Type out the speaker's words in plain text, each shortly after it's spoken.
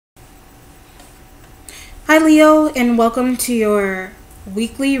Hi, Leo, and welcome to your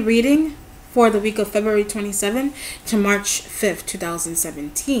weekly reading for the week of February 27th to March 5th,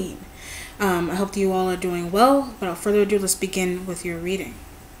 2017. I hope that you all are doing well. Without further ado, let's begin with your reading.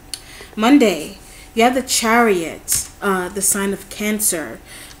 Monday, you have the Chariot, the sign of Cancer,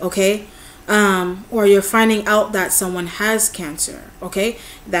 okay? Or you're finding out that someone has cancer, okay?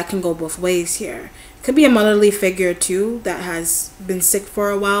 That can go both ways here. Could be a motherly figure too that has been sick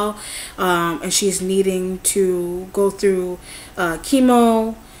for a while, and she's needing to go through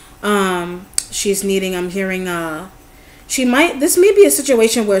chemo. She's needing. I'm hearing. This may be a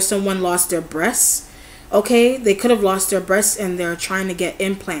situation where someone lost their breasts. Okay, they could have lost their breasts and they're trying to get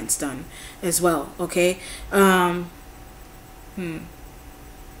implants done as well. Okay. I'm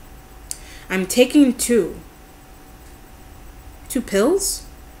taking two pills.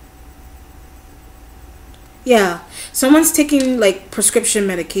 Yeah, someone's taking like prescription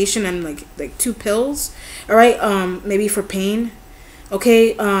medication and like two pills. All right, maybe for pain.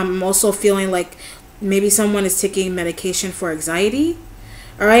 Okay, I'm also feeling like maybe someone is taking medication for anxiety.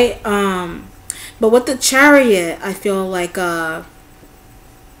 All right, but with the Chariot, I feel like I'm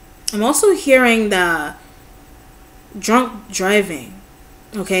also hearing the drunk driving.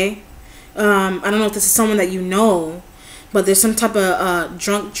 Okay, I don't know if this is someone that you know, but there's some type of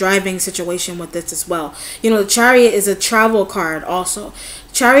drunk driving situation with this as well. You know, the Chariot is a travel card also.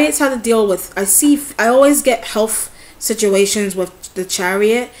 Chariots have to deal with, I always get health situations with the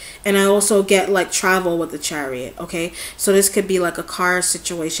Chariot, and I also get like travel with the Chariot, okay? So this could be like a car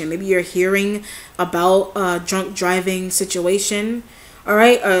situation. Maybe you're hearing about a drunk driving situation, all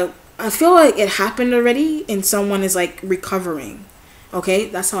right? I feel like it happened already and someone is like recovering, okay?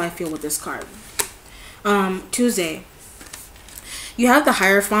 That's how I feel with this card. Tuesday. You have the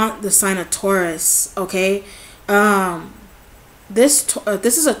Hierophant, the sign of Taurus, okay? This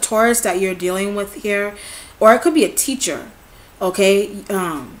is a Taurus that you're dealing with here, or it could be a teacher, okay?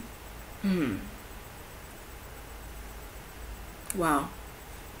 Wow.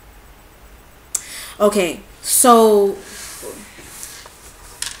 Okay, so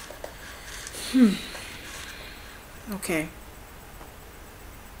okay.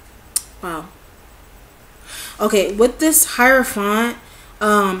 Wow. Okay, with this Hierophant,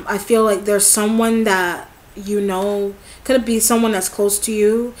 I feel like there's someone that you know, could be someone that's close to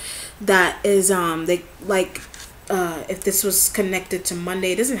you that is they like if this was connected to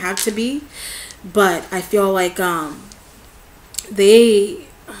Monday, it doesn't have to be, but I feel like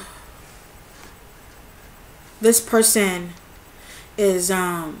this person is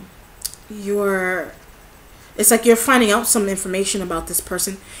it's like you're finding out some information about this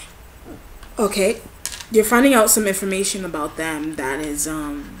person. Okay, you're finding out some information about them that is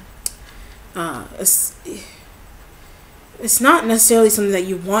it's not necessarily something that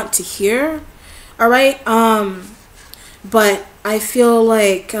you want to hear, all right? But I feel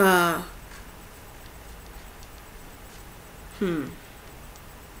like I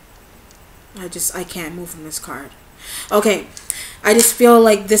can't move from this card. Okay, I just feel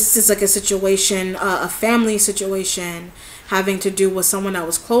like this is like a situation, a family situation, having to do with someone that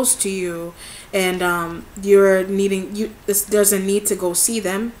was close to you, and you're needing there's a need to go see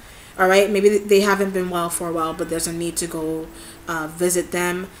them. All right, maybe they haven't been well for a while, but there's a need to go visit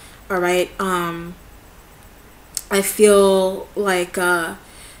them. All right. I feel like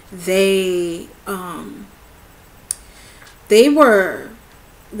they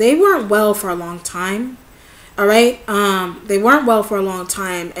weren't well for a long time. All right. They weren't well for a long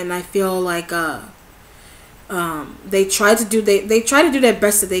time, and I feel like they tried to do their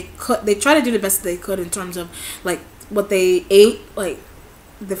best that they could. They tried to do the best that they could in terms of like what they ate, like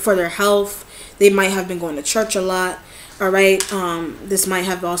for their health. They might have been going to church a lot. All right. This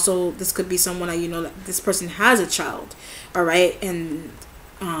could be someone that you know that this person has a child. All right, and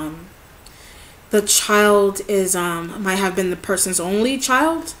the child is might have been the person's only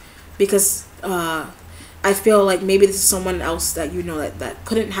child, because I feel like maybe this is someone else that you know that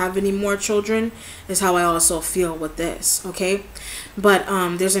couldn't have any more children, is how I also feel with this, okay? But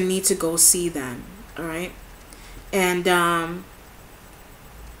there's a need to go see them, all right? And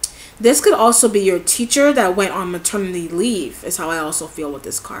this could also be your teacher that went on maternity leave, is how I also feel with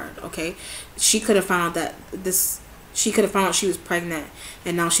this card, okay? She could have found out she was pregnant,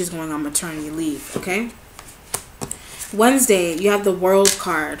 and now she's going on maternity leave, okay? Wednesday, you have the World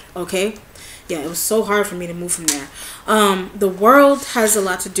card, okay? Yeah, it was so hard for me to move from there. The World has a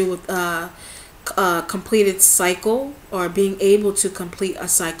lot to do with completed cycle, or being able to complete a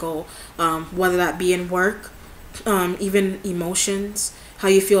cycle, whether that be in work, even emotions, how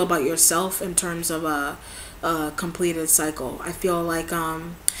you feel about yourself in terms of a completed cycle. I feel like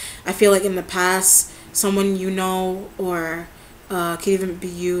in the past someone you know, or can even be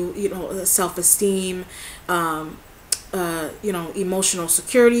you. You know, self-esteem. You know, emotional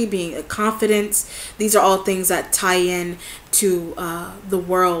security, being a confidence. These are all things that tie in to the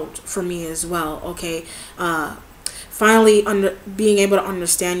world for me as well. Okay, finally being able to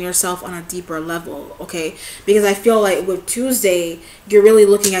understand yourself on a deeper level. Okay, because I feel like with Tuesday, you're really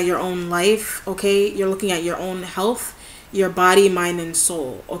looking at your own life. Okay, you're looking at your own health, your body, mind, and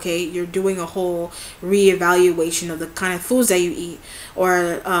soul. Okay, you're doing a whole reevaluation of the kind of foods that you eat,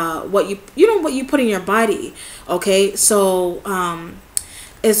 or what what you put in your body. Okay, so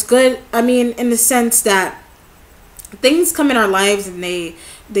it's good. I mean, in the sense that things come in our lives and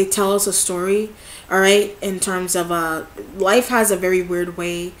they tell us a story. All right, in terms of life has a very weird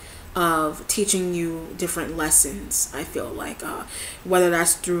way of teaching you different lessons. I feel like whether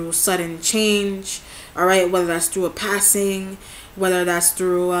that's through sudden change, all right, whether that's through a passing, whether that's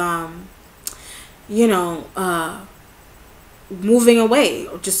through you know, moving away,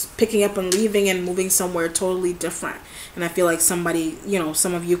 or just picking up and leaving and moving somewhere totally different. And I feel like somebody, you know,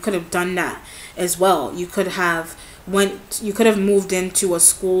 some of you could have done that as well. You could have moved into a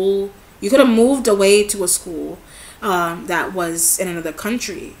school. You could have moved away to a school that was in another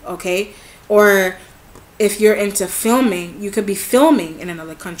country. Okay, or if you're into filming, you could be filming in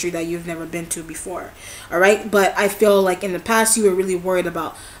another country that you've never been to before. All right, but I feel like in the past you were really worried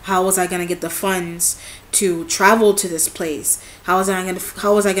about how was I going to get the funds to travel to this place? How was I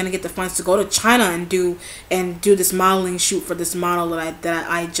going to get the funds to go to China and do this modeling shoot for this model that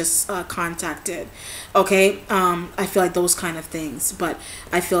I just contacted? Okay, I feel like those kind of things, but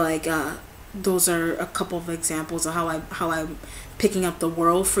I feel like those are a couple of examples of how I'm picking up the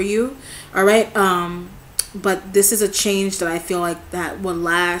world for you. All right, but this is a change that I feel like that will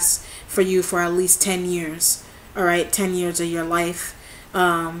last for you for at least 10 years. All right, 10 years of your life.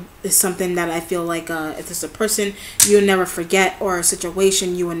 Is something that I feel like if it's a person you'll never forget, or a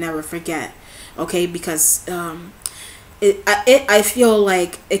situation you will never forget. Okay, because I feel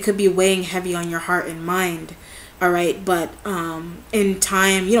like it could be weighing heavy on your heart and mind. All right, but in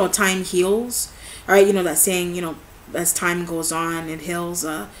time, you know, time heals. All right, you know that saying, you know, as time goes on, it heals.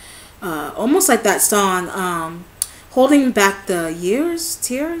 Almost like that song, holding back the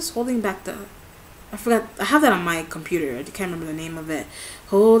tears, holding back the, I forgot, I have that on my computer, I can't remember the name of it.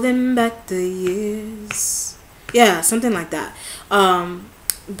 Holding back the years, yeah, something like that.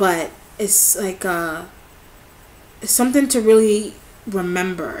 But it's like it's something to really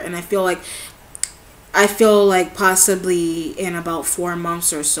remember. And I feel like possibly in about 4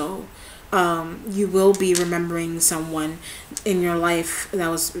 months or so, you will be remembering someone in your life that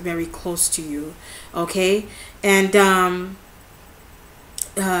was very close to you. Okay, and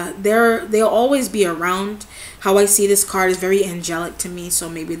they'll always be around. How I see this card is very angelic to me, so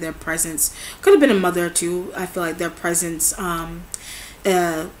maybe their presence could have been a mother too. I feel like their presence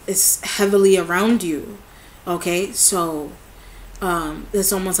is heavily around you. Okay, so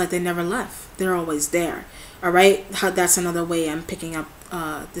it's almost like they never left. They're always there. All right, that's another way I'm picking up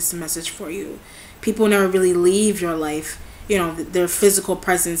this message for you. People never really leave your life. You know, their physical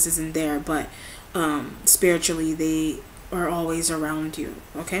presence isn't there, but spiritually they are always around you.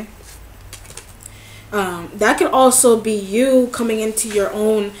 Okay, that could also be you coming into your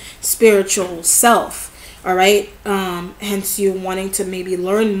own spiritual self. All right, hence you wanting to maybe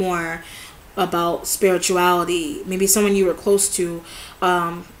learn more about spirituality. Maybe someone you were close to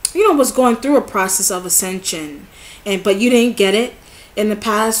you know, was going through a process of ascension, but you didn't get it in the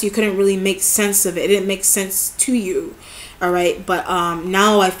past. You couldn't really make sense of it. It didn't make sense to you. All right, but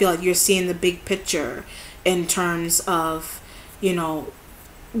now I feel like you're seeing the big picture in terms of, you know,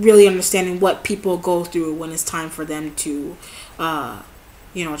 really understanding what people go through when it's time for them to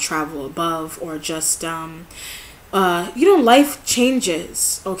you know, travel above, or just you know, life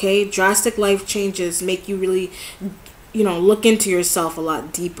changes. Okay, drastic life changes make you really, you know, look into yourself a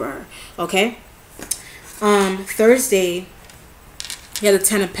lot deeper. Okay, Thursday, yeah, the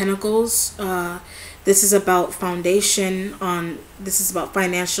 10 of Pentacles. This is about foundation on. This is about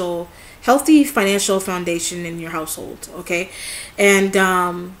healthy financial foundation in your household. Okay, and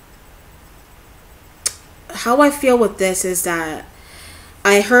how I feel with this is that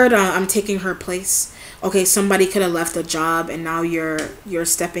I heard I'm taking her place. Okay, somebody could have left a job and now you're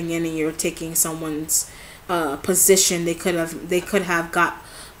stepping in and you're taking someone's position. They could have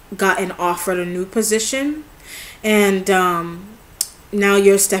gotten offered a new position, and now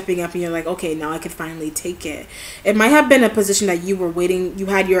you're stepping up and you're like, okay, now I can finally take it. It might have been a position that you were waiting, you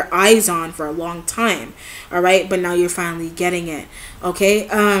had your eyes on for a long time. All right, but now you're finally getting it. Okay,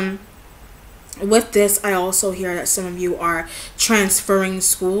 with this, I also hear that some of you are transferring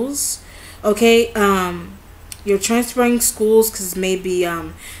schools. Okay, you're transferring schools because maybe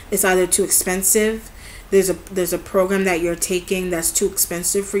it's either too expensive. There's a program that you're taking that's too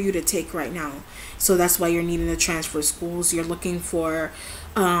expensive for you to take right now, so that's why you're needing to transfer schools. You're looking for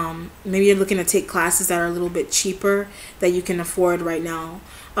maybe you're looking to take classes that are a little bit cheaper that you can afford right now.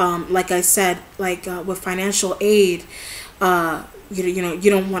 Like I said, like with financial aid, you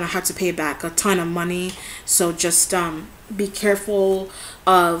don't want to have to pay back a ton of money, so just be careful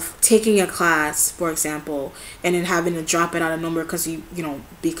of taking a class, for example, and then having to drop it out of number because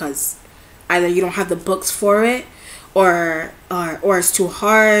because either you don't have the books for it, or it's too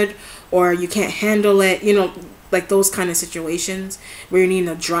hard, or you can't handle it, like those kind of situations where you need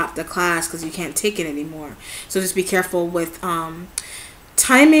to drop the class because you can't take it anymore. So just be careful with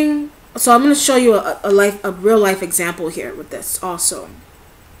timing. So I'm going to show you a real life example here with this also.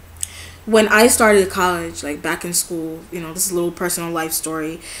 When I started college, like back in school, this is a little personal life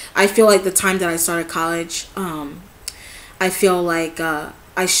story. I feel like the time that I started college, I feel like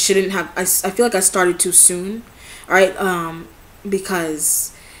I shouldn't have. I feel like I started too soon, all right?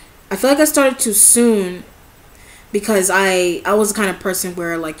 Because I feel like I started too soon because I was the kind of person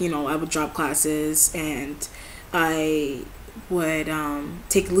where, like, I would drop classes and I would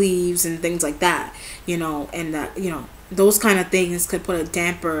take leaves and things like that, and that those kind of things could put a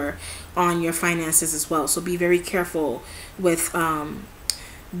damper on your finances as well. So be very careful with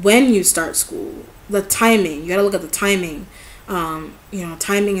when you start school. The timing, you gotta look at the timing.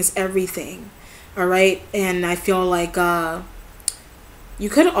 Timing is everything. All right, and I feel like you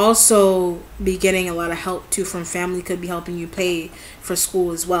could also be getting a lot of help too from family. Could be helping you pay for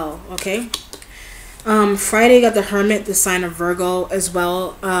school as well. Okay. Friday, you got the Hermit, the sign of Virgo as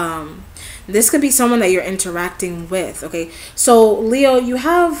well. This could be someone that you're interacting with. Okay, so Leo, you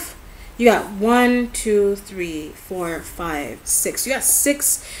got 1, 2, 3, 4, 5, 6. You got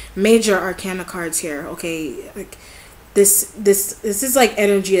 6 major arcana cards here. Okay, like this is like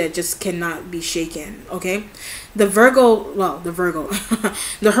energy that just cannot be shaken. Okay, the Virgo,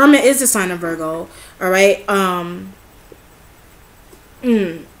 the Hermit is the sign of Virgo. All right.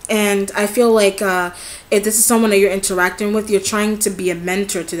 And I feel like if this is someone that you're interacting with, you're trying to be a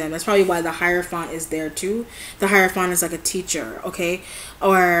mentor to them. That's probably why the Hierophant is there too. The Hierophant is like a teacher, okay?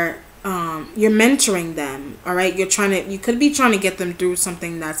 Or you're mentoring them, all right? You could be trying to get them through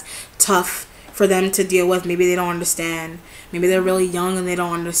something that's tough for them to deal with. Maybe they don't understand. Maybe they're really young and they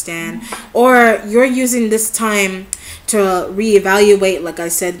don't understand. Or you're using this time to reevaluate, like I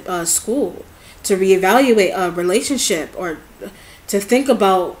said, school, to reevaluate a relationship, or to think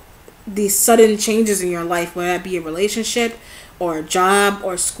about these sudden changes in your life, whether that be a relationship or a job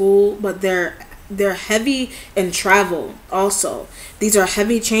or school. But they're heavy in travel also. These are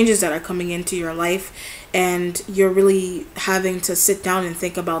heavy changes that are coming into your life, and you're really having to sit down and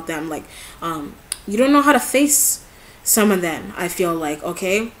think about them. Like you don't know how to face some of them, I feel like.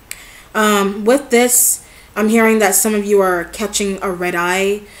 Okay, with this, I'm hearing that some of you are catching a red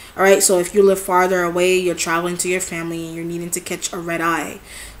eye. All right, so if you live farther away, you're traveling to your family and you're needing to catch a red eye.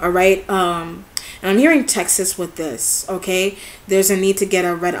 All right, and I'm hearing Texas with this. Okay, there's a need to get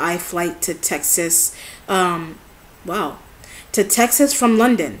a red eye flight to Texas. Wow, to Texas from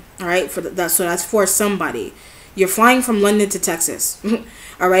London. All right, so that's for somebody. You're flying from London to Texas.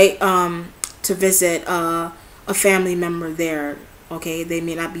 All right, to visit a family member there. Okay, they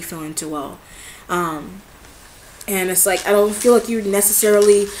may not be feeling too well. And it's like, I don't feel like you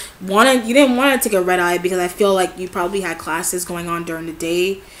necessarily you didn't want to take a red eye, because I feel like you probably had classes going on during the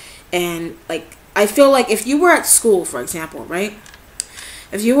day. And like, I feel like if you were at school, for example, right?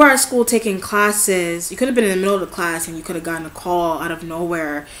 If you were at school taking classes, you could have been in the middle of the class and you could have gotten a call out of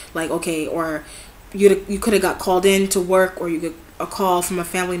nowhere. Like, okay, or you could have got called in to work, or you get a call from a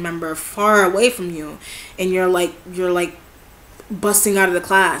family member far away from you, and you're like busting out of the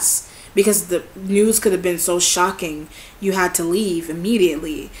class because the news could have been so shocking you had to leave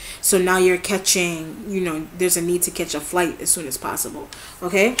immediately. So now you're catching, there's a need to catch a flight as soon as possible.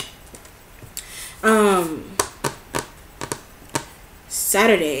 Okay.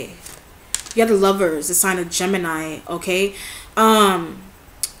 Saturday, you got the Lovers, the sign of Gemini. Okay.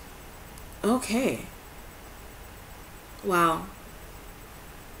 Okay. Wow.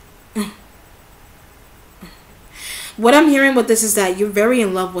 What I'm hearing with this is that you're very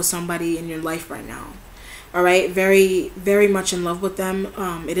in love with somebody in your life right now. All right, very, very much in love with them.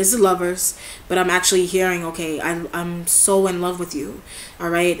 It is the Lovers, but I'm actually hearing, okay, I'm so in love with you. All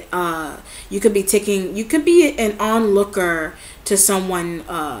right, you could be an onlooker to someone.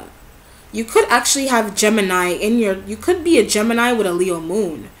 You could actually have Gemini you could be a Gemini with a Leo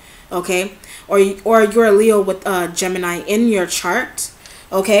moon, okay, or you're a Leo with Gemini in your chart.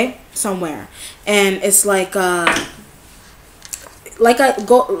 okay, somewhere. And it's like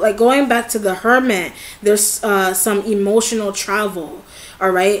going back to the Hermit, there's some emotional travel. All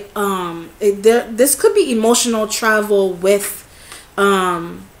right, this could be emotional travel with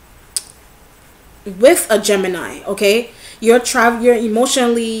a Gemini. Okay, you're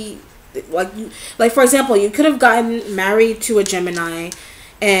emotionally, like for example, you could have gotten married to a Gemini,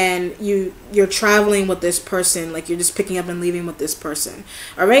 and you're traveling with this person, like you're just picking up and leaving with this person.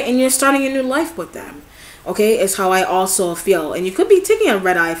 All right, and you're starting a new life with them. Okay, is how I also feel. And you could be taking a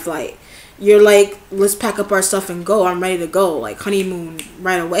red-eye flight. You're like, let's pack up our stuff and go. I'm ready to go, like honeymoon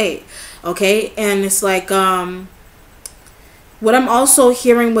right away. Okay, and it's like what I'm also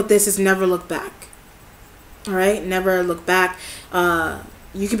hearing with this is never look back. All right, never look back.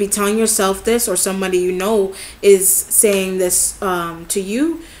 You could be telling yourself this, or somebody you know is saying this to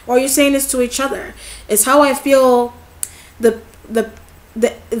you, or you're saying this to each other. It's how I feel. The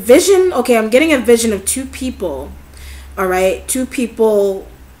vision, okay, I'm getting a vision of two people, all right, two people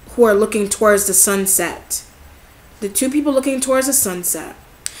who are looking towards the sunset. The two people looking towards the sunset,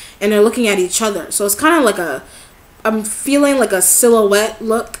 and they're looking at each other. So it's kind of like I'm feeling like a silhouette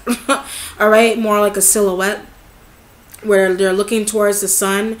look, all right, more like a silhouette, where they're looking towards the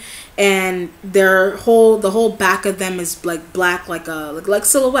sun, and the whole back of them is like black, like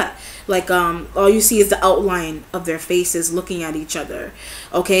silhouette, like all you see is the outline of their faces looking at each other.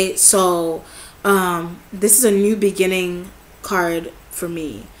 Okay, so this is a new beginning card for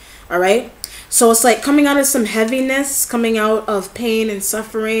me. All right, so it's like coming out of some heaviness, coming out of pain and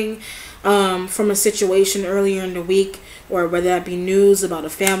suffering from a situation earlier in the week, or whether that be news about a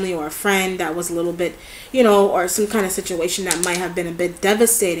family or a friend that was a little bit, or some kind of situation that might have been a bit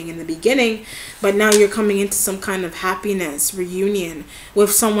devastating in the beginning, but now you're coming into some kind of happiness, reunion with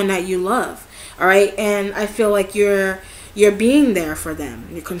someone that you love. All right, and I feel like you're being there for them,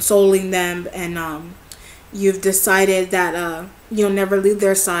 you're consoling them, and you've decided that you'll never leave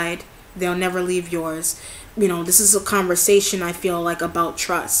their side, they'll never leave yours. This is a conversation, I feel like, about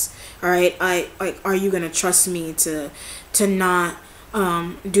trust. All right, are you gonna trust me to not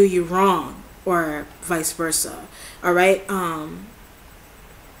do you wrong, or vice versa? All right.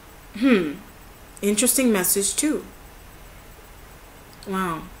 Interesting message too.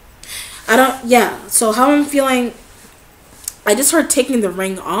 Wow. Yeah. So how I'm feeling, I just heard taking the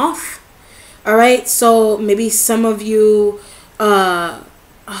ring off. All right. So maybe some of you, wow.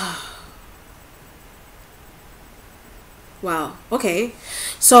 Okay.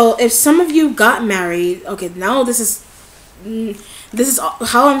 So if some of you got married, okay, now this is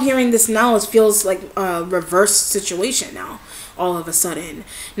how I'm hearing this now. It feels like a reverse situation now. All of a sudden,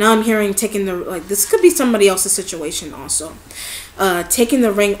 now I'm hearing taking this could be somebody else's situation also. Taking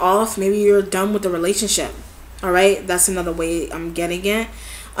the ring off. Maybe you're done with the relationship. All right, that's another way I'm getting it.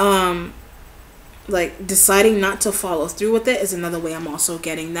 Like deciding not to follow through with it is another way I'm also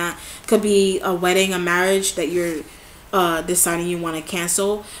getting that. Could be a wedding, a marriage that you're deciding you want to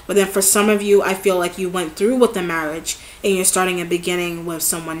cancel. But then for some of you, I feel like you went through with the marriage and you're starting a beginning with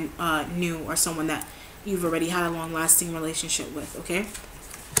someone new, or someone that you've already had a long-lasting relationship with. Okay.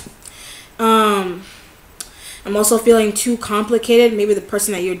 I'm also feeling too complicated. Maybe the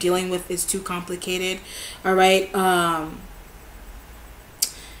person that you're dealing with is too complicated. All right. And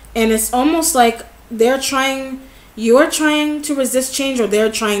it's almost like you're trying to resist change, or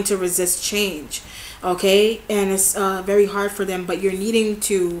they're trying to resist change. Okay, and it's very hard for them, but you're needing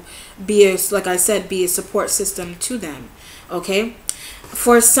to like I said, be a support system to them. Okay,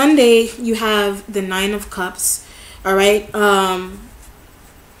 for Sunday you have the 9 of Cups. All right, I'm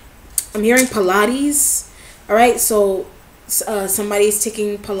hearing Pilates. All right, so somebody's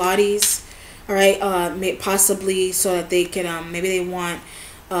taking Pilates. All right, possibly so that they can maybe they want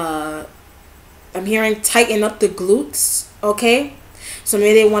I'm hearing tighten up the glutes. Okay. So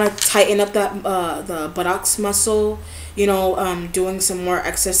maybe they want to tighten up that the buttocks muscle, doing some more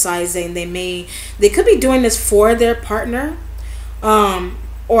exercising. They could be doing this for their partner,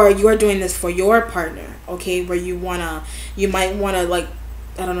 or you're doing this for your partner, okay, where you might want to, like,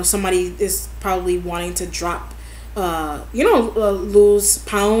 I don't know, somebody is probably wanting to drop, lose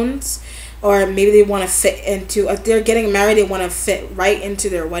pounds, or maybe they want to fit into, if they're getting married, they want to fit right into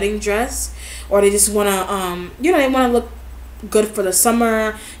their wedding dress, or they just want to, they want to look good for the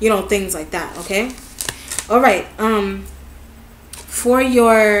summer, things like that. Okay. All right. For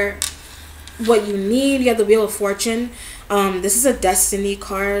what you need, you have the Wheel of Fortune. This is a destiny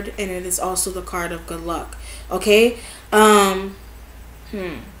card, and it is also the card of good luck. Okay. How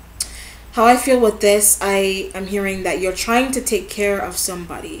I feel with this, I am hearing that you're trying to take care of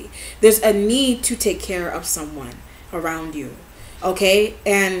somebody. There's a need to take care of someone around you. Okay,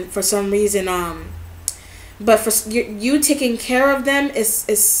 and for some reason, but for you taking care of them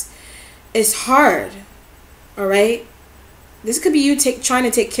is hard. All right, this could be you trying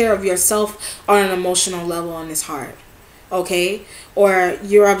to take care of yourself on an emotional level, and it's hard. Okay, or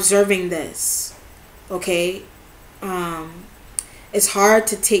you're observing this. Okay, it's hard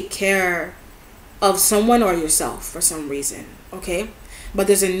to take care of someone or yourself for some reason. Okay, but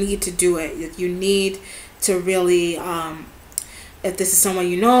there's a need to do it. You need to really, if this is someone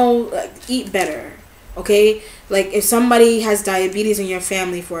you know, like, eat better. Okay, like if somebody has diabetes in your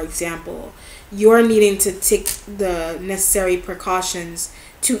family, for example, you're needing to take the necessary precautions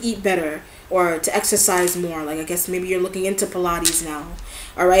to eat better or to exercise more. Like, I guess maybe you're looking into Pilates now,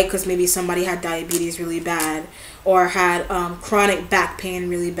 all right, because maybe somebody had diabetes really bad or had chronic back pain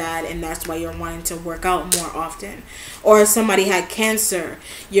really bad, and that's why you're wanting to work out more often. Or somebody had cancer,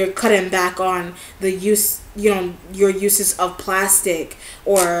 you're cutting back on the use, your uses of plastic,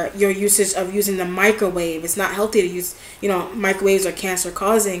 or your usage of using the microwave. It's not healthy to use, microwaves are cancer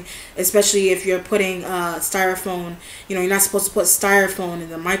causing, especially if you're putting styrofoam. You're not supposed to put styrofoam in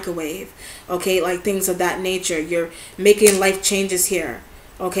the microwave. Okay, like things of that nature. You're making life changes here.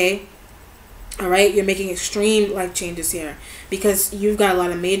 Okay. All right, you're making extreme life changes here because you've got a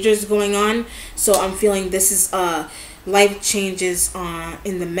lot of majors going on. So I'm feeling this is life changes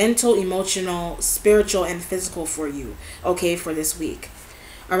in the mental, emotional, spiritual, and physical for you. Okay, for this week.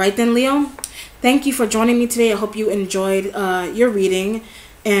 All right then, Leo. Thank you for joining me today. I hope you enjoyed your reading.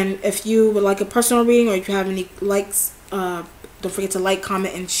 And if you would like a personal reading, or if you have any likes, don't forget to like,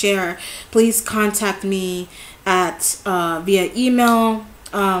 comment, and share. Please contact me at via email,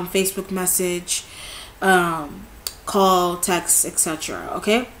 Facebook message, call, text, etc.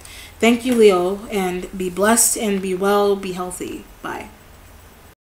 Okay? Thank you, Leo, and be blessed and be well, be healthy. Bye.